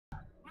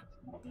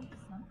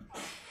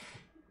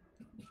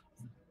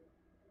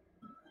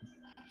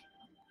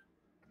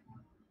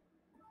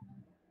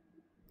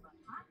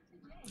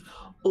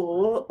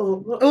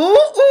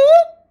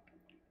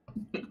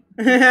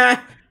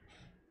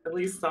At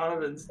least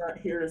Donovan's not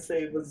here to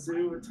say the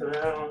zoo to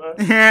us.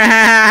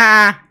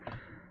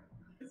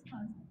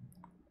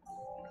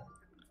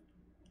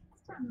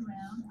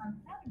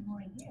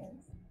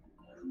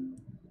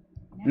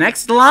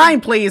 Next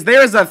line, please.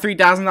 There's a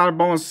 $3,000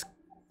 bonus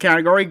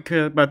category,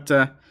 but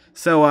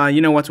so you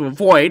know what to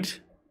avoid.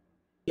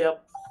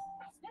 Yep.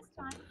 This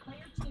time,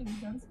 player 2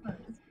 goes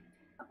first.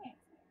 Okay,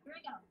 here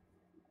we go.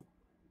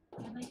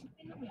 I'd like to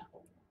spin the wheel.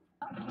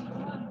 Okay,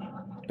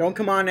 Don't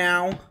come on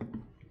now.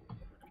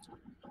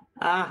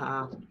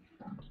 Aha.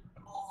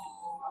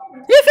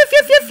 Yes.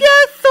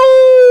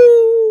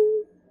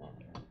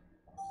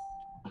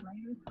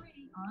 player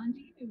 3, on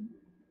to you.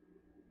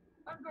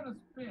 I'm gonna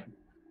spin.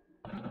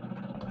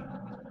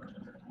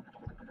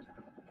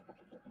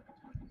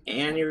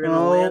 And you're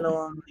gonna land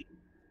on the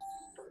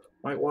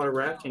whitewater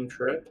rafting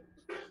trip.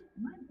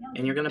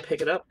 And you're gonna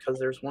pick it up because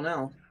there's one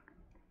L.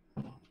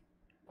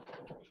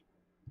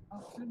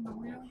 I'll spin the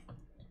wheel.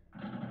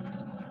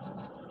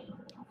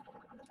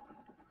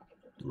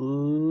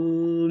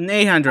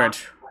 800. Let's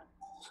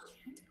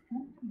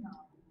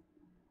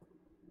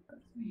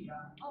see,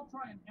 I'll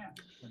try an F.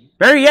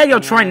 Better yet, you'll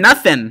try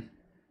nothing.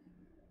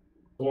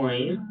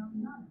 Point.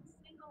 Not a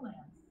single F.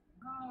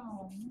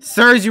 Oh,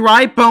 Serves you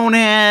right,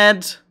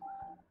 bonehead.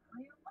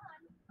 player 1,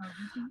 over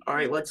to you.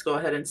 Alright, let's go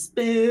ahead and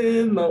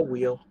spin the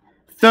wheel.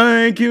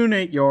 Thank you,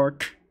 Nate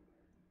York.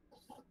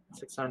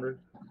 600.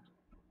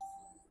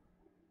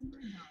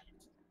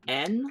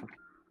 N?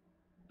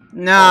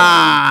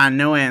 Nah,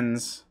 no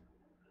ends.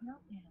 No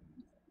N.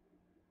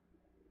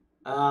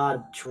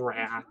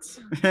 Drat. I'll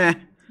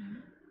spin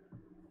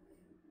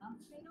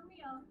the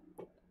wheel.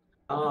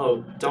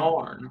 Oh,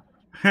 darn.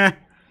 Ha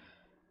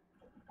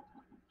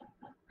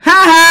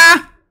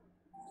ha!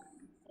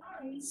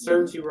 Sorry.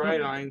 Serves you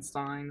right,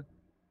 Einstein.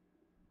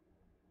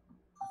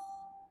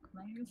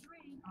 Player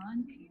 3,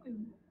 on to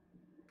you.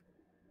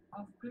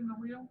 I'll spin the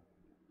wheel.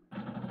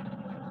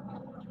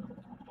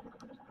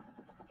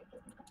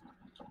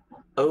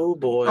 Oh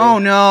boy. Oh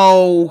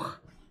no. $1,000.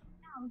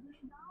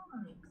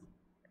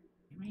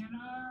 Give me an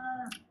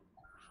R.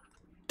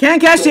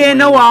 Can't cash in,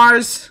 no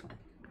R's. No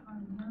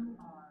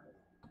R.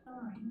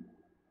 Sorry.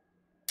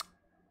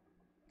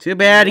 Too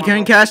bad you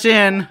couldn't cash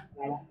in.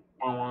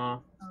 Over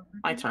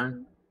My to turn.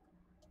 you.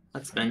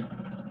 Let's spin.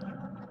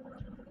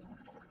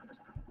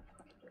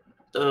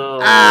 You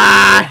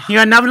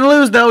got nothing to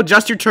lose though,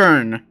 just your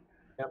turn.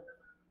 Yep.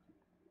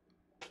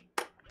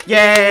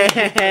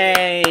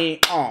 Yay!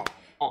 Oh.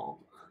 Aw. Oh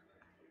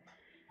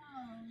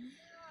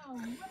no,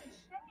 what a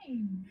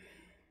shame.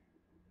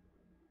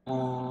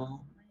 Aw. Player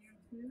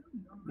 2, you're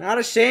Not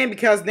a shame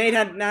because Nate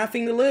had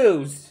nothing to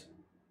lose.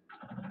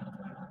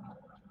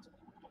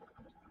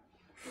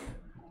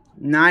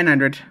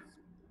 900.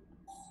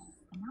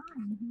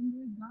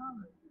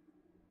 $900.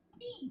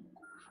 T.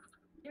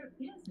 There is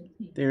a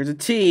T. There's a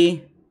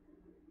T.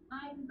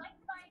 I'd like to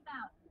find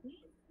out,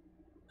 please.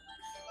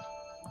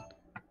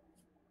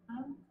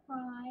 I'll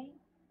try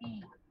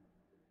A.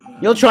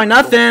 You'll try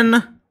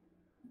nothing.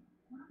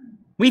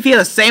 We feel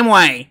the same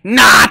way.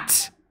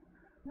 Not!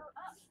 You're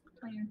up,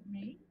 player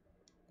 3.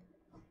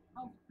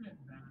 I'll spin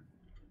that.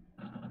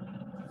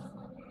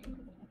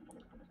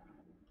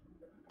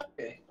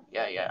 Okay.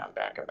 Yeah, I'm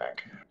back.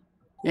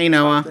 Hey,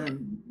 Noah.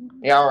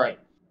 Yeah, alright.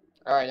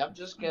 Alright, I'm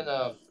just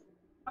gonna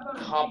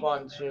hop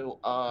onto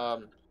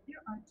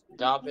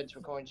Donovan's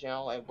recording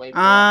channel and wait for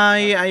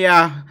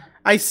Yeah.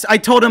 I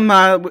told him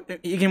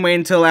you can wait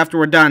until after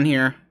we're done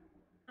here.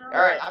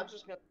 Alright, I'm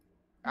just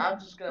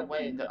gonna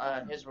wait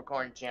his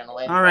recording channel.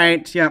 All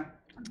right. Yep.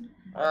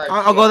 Alright.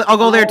 I'll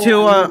go there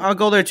too. I'll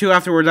go there too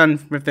after we're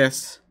done with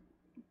this.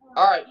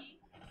 Alright.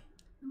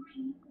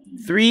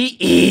 3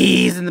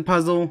 E's in the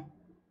puzzle.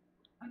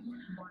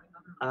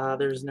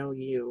 There's no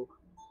U.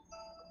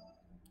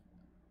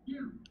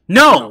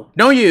 No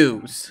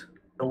U's.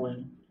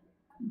 Going.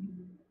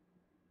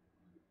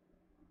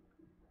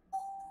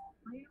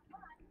 Player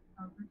 1,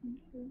 over to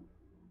you.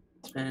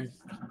 Spin.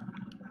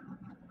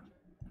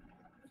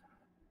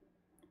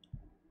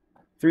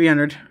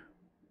 300.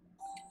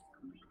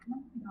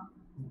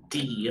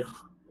 D.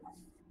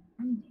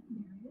 And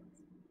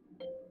there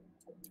it is.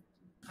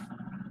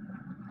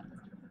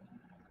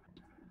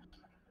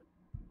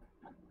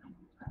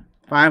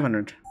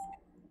 500.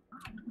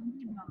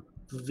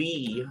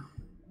 V.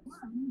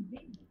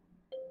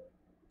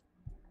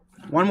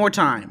 One more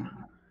time.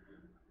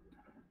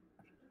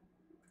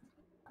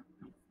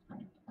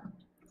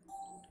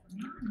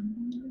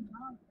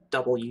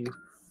 W.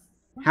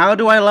 How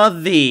do I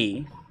love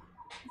thee?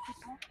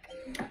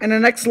 And the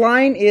next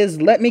line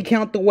is, let me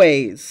count the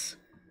ways.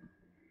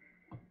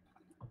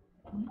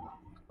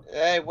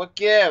 Hey, what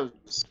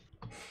gives?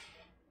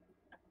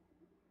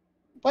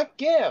 What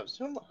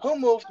gives? Who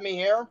moved me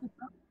here?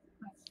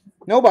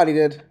 Nobody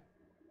did.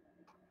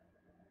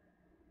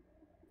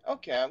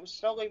 Okay, I was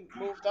suddenly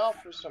moved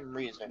off for some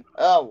reason.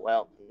 Oh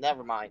well,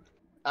 never mind.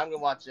 I'm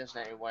gonna watch this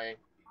anyway.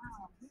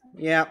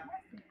 Yep.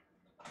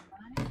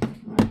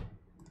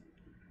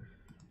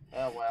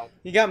 Oh well.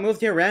 You got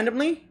moved here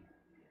randomly?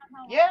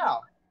 Yeah,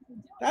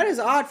 That is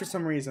odd for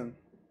some reason.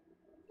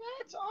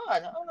 that's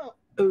odd. I don't know.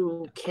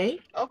 Okay.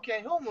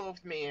 Okay, who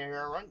moved me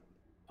here?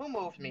 Who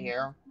moved me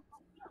here?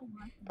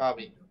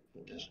 Probably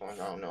this one.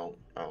 I don't know.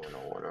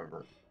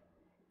 Whatever.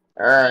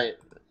 All right.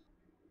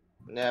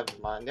 Never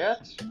mind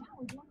that.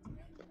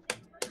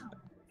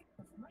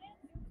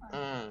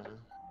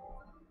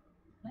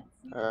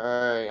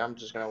 Alright, I'm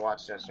just gonna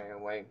watch this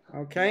anyway.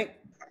 Okay.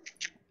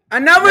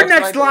 Another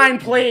next Next line. line,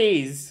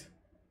 please.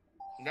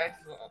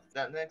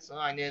 The next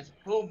line is,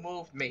 who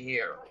moved me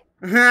here?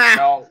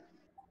 Ha!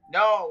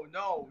 No,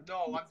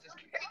 I'm just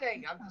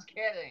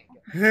kidding.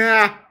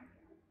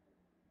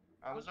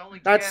 I was only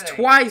That's kidding.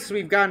 twice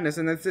we've gotten this,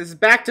 and this is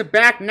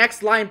back-to-back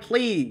next line,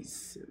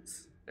 please.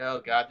 Oh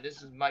god,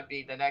 might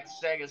be the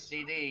next Sega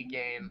CD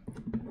game.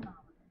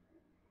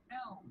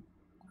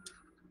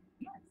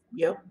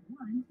 Yep.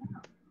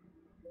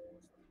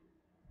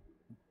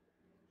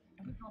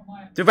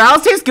 Do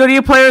Vowels taste good to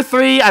you, Player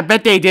 3? I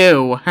bet they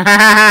do.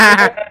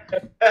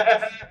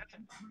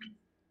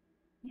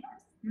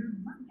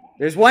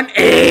 There's one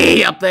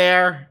A up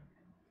there.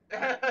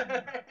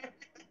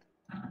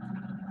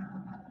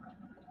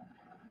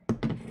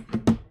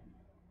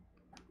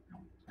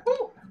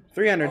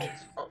 300.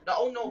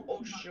 No.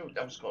 Oh shoot,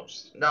 that was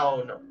close.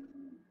 No.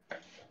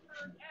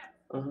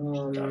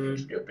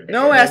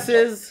 No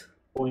S's.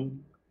 Boing.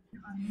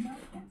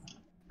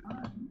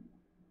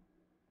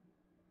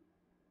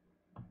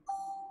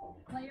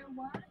 Player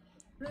 1,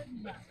 good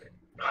luck.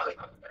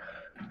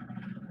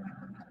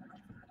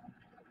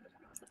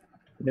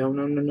 No.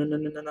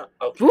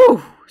 Okay.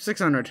 Woo!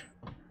 600.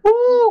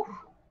 Woo!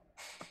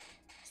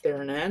 Is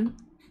there an N?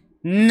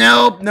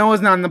 Nope, Noah's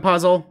not in the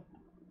puzzle.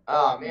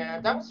 Oh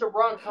man, that was the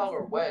wrong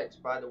color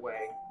wedge, by the way.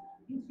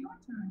 It's your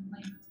turn,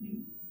 player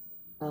 2.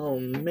 Oh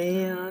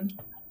man.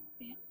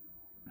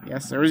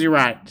 Yes, sir, you're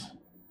right.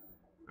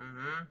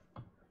 Mm-hmm.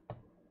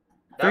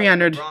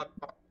 300. Wrong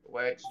color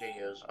wedge to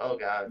use. Oh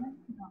god.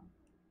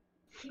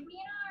 Give me an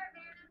R,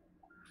 man.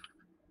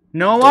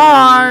 No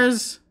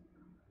R's.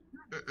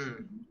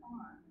 Mm-mm.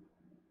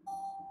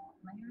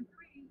 Player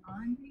 3,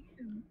 on to you.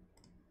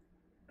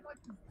 What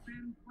is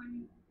Grand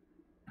Point?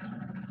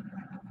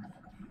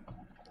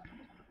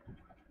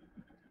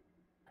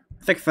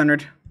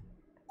 600.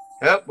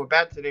 Yep, we're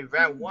back to the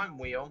round 1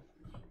 wheel.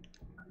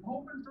 I'm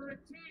hoping for a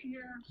T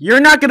here. You're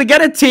not gonna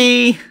get a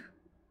T.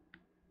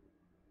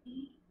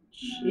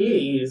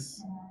 Jeez.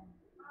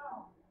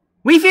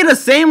 We feel the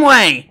same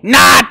way.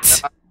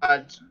 Not.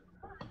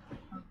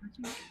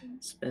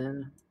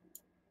 Spin.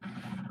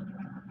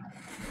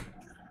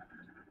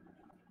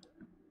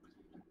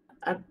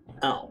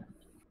 Oh.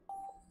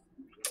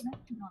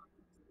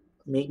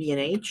 Maybe an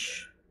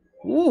H?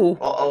 Ooh.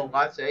 Uh-oh,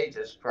 lots of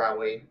H's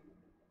probably.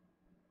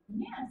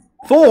 Yes.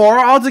 4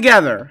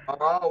 altogether.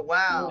 Oh,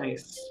 wow.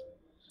 Nice.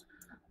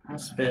 I'll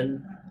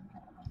spin.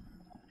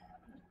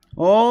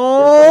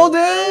 Oh,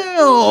 damn.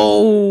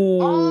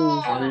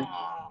 Oh,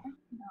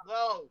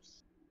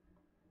 close.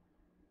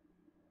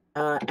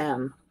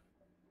 M.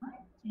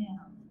 Yeah.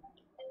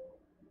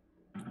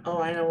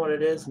 Oh, I know what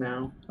it is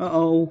now.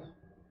 Uh-oh.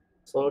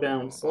 Slow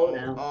down.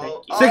 Thank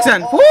you.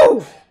 600. Oh.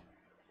 Woo!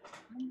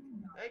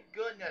 Thank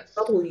goodness.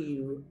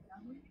 W.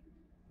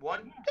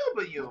 1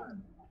 W.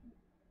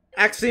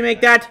 Actually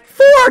make that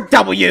 4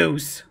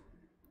 W's.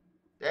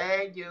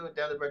 Thank you,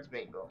 Delibirds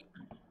Bingo.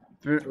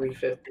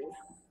 350.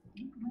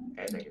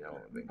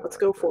 Let's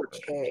go for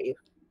K.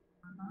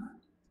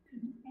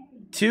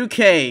 2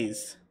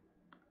 K's.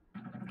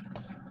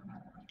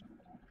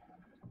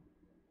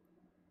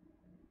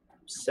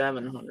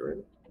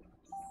 700.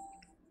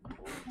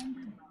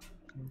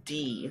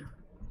 D.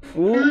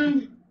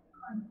 Ooh.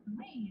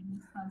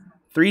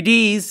 3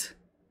 D's.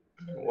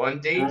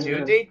 1D,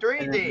 2D,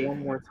 And 3D. one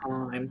more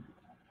time.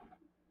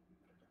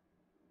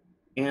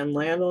 And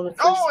land on the free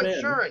Oh, spin.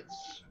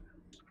 insurance.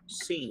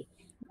 C.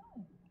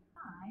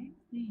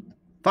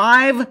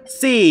 5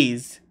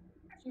 C's.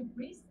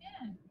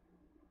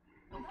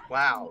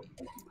 Wow.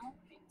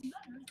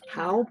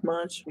 How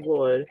much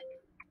wood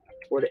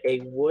would a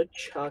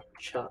woodchuck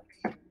chuck?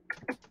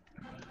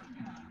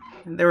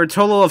 There were a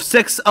total of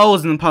 6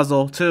 O's in the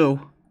puzzle,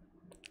 too.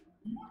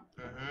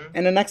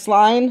 And the next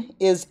line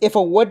is, if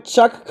a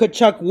woodchuck could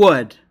chuck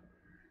wood.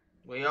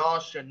 We all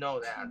should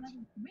know that.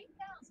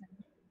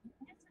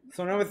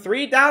 So another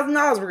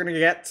 $3,000 we're gonna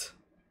get.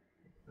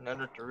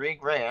 Another 3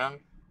 grand.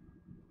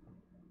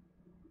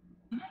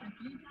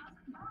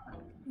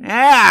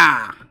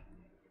 Yeah.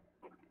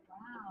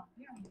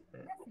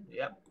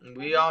 Yep,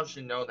 we all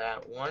should know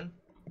that one.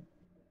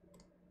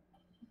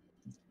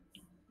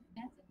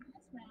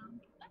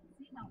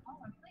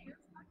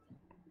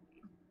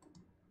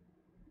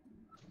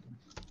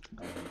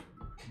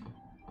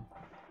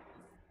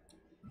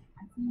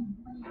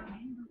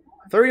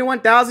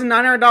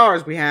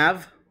 $31,900 we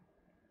have.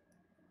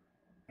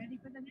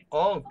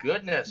 Oh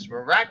goodness,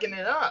 we're racking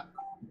it up.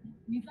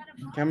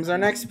 Comes our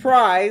next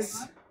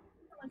prize.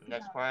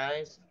 Next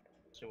prize.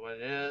 See what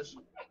it is.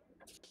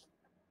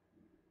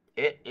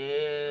 It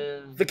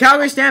is The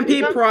Calgary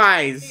Stampede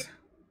prize.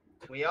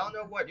 We all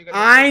know what you're gonna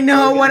I say.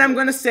 know what I'm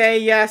gonna say,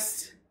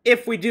 yes,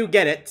 if we do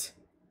get it.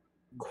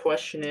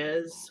 Question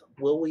is,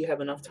 will we have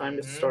enough time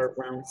to Mhm. start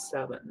round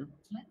 7?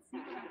 Let's see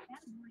what our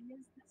category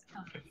is this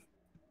time.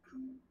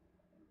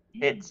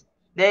 It's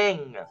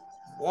Ding.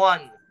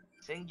 1.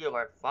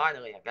 Singular.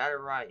 Finally, I got it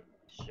right.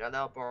 Shut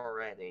up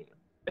already.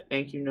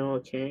 Thank you,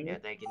 Noah King. Yeah,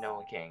 thank you,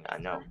 Noah King. I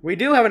know. We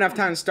do have enough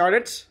time to start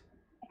it.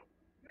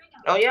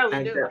 Oh yeah, we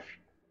I do. doubt-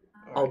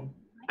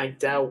 I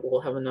doubt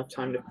we'll have enough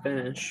time to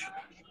finish.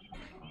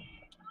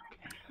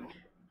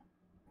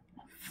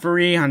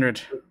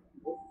 300.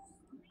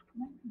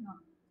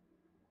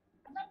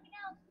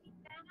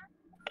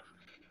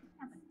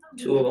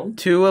 Two of them.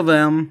 2 of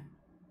them.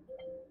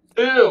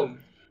 Boom.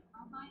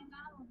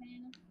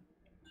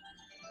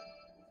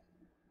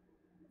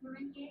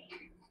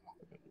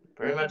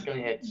 Pretty much gonna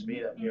hit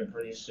speed up here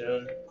pretty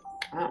soon.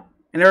 Ah.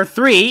 And there are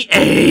 3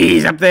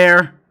 A's up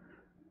there.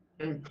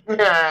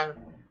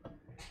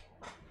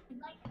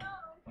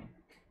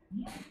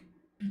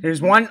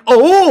 There's 1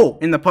 oh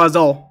in the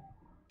puzzle.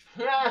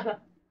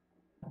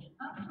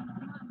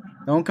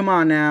 Don't come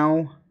on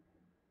now.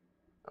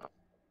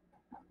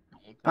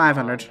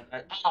 500.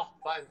 Oh,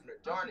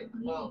 500. Darn it,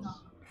 close.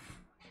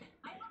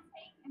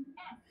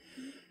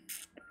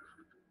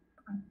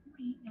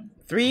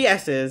 3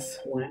 S's.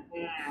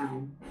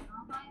 Wow.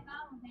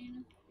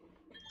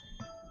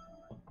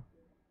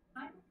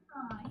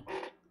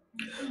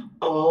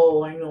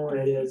 Oh, I know what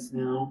it is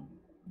now.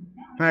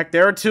 In fact,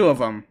 there are 2 of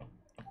them.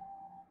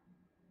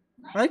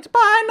 I'd like to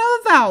buy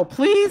another vowel,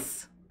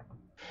 please.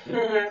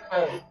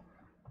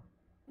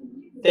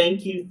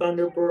 Thank you,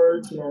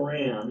 Thunderbirds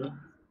Moran.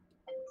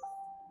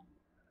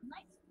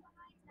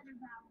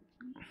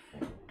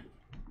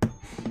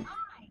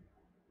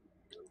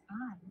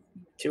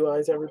 2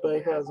 eyes, everybody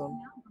has them.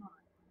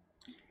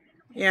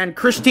 And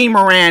Christine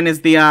Moran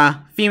is the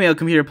female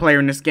computer player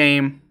in this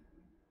game.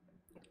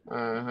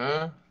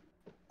 The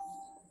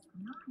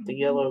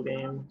yellow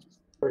game.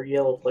 Or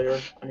yellow player,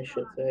 I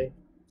should say.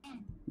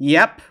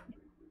 Yep.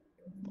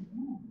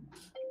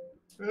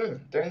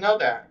 Didn't know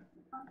that.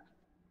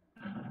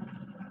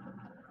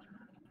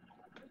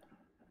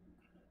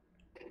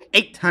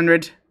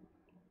 $800.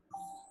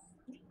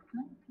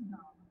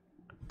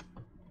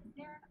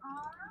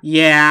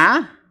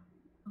 Yeah.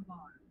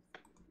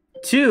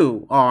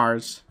 2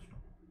 R's.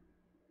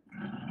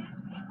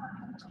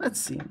 Let's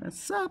see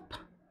what's up.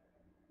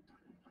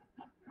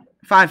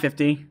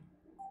 550.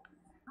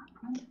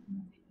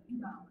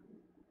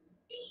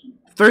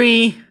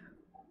 3.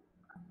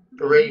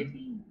 3.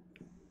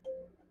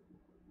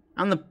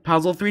 On the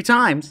puzzle 3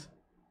 times.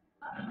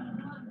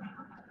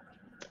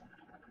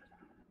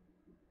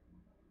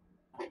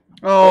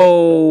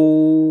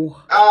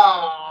 Oh.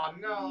 Oh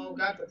no,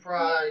 got the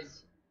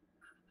prize.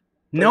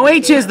 No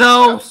H's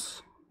though.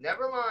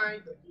 Never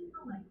mind.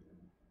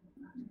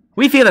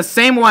 We feel the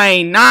same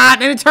way.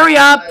 Not in it. Hurry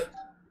up.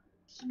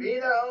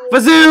 Speedo.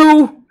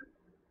 Bazoo.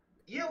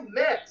 You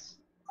missed.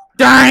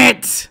 Darn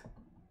it.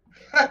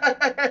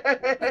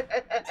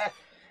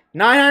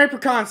 900 per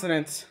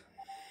consonant.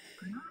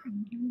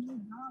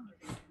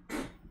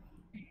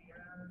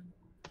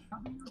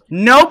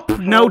 Nope.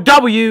 No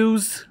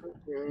W's.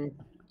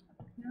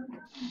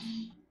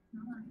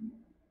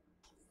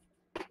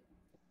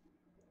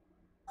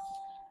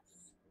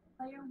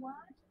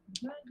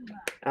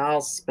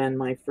 I'll spend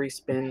my free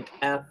spin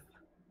F.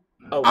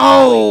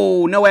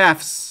 Oh, no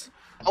F's.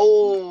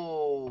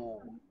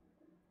 Oh.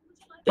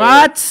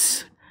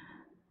 What?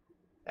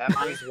 That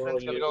Might free as well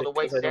spin's gonna use go it to 'cause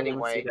waste I don't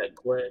want to see anyway. that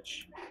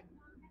glitch.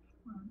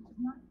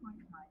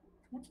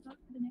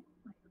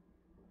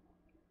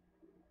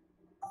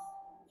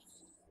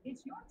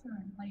 It's your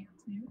turn, player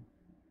 2.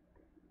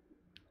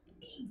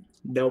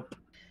 Nope.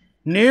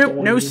 Nope.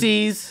 No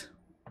C's.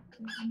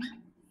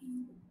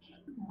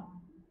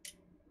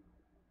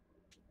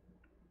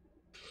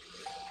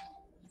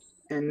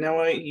 And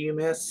Noah, you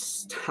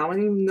missed how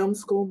many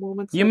numbskull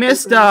moments? You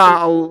missed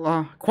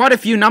quite a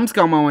few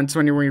numbskull moments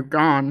when you were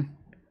gone.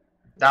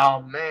 Oh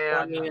I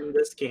man. mean, in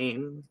this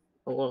game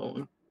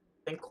alone,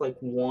 I think like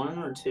 1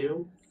 or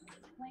 2.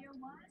 Player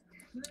 1,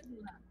 good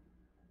luck.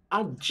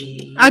 A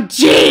G. A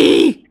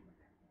G.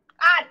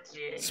 Ah,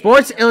 gee.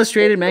 Sports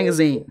Illustrated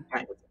magazine.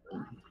 Right.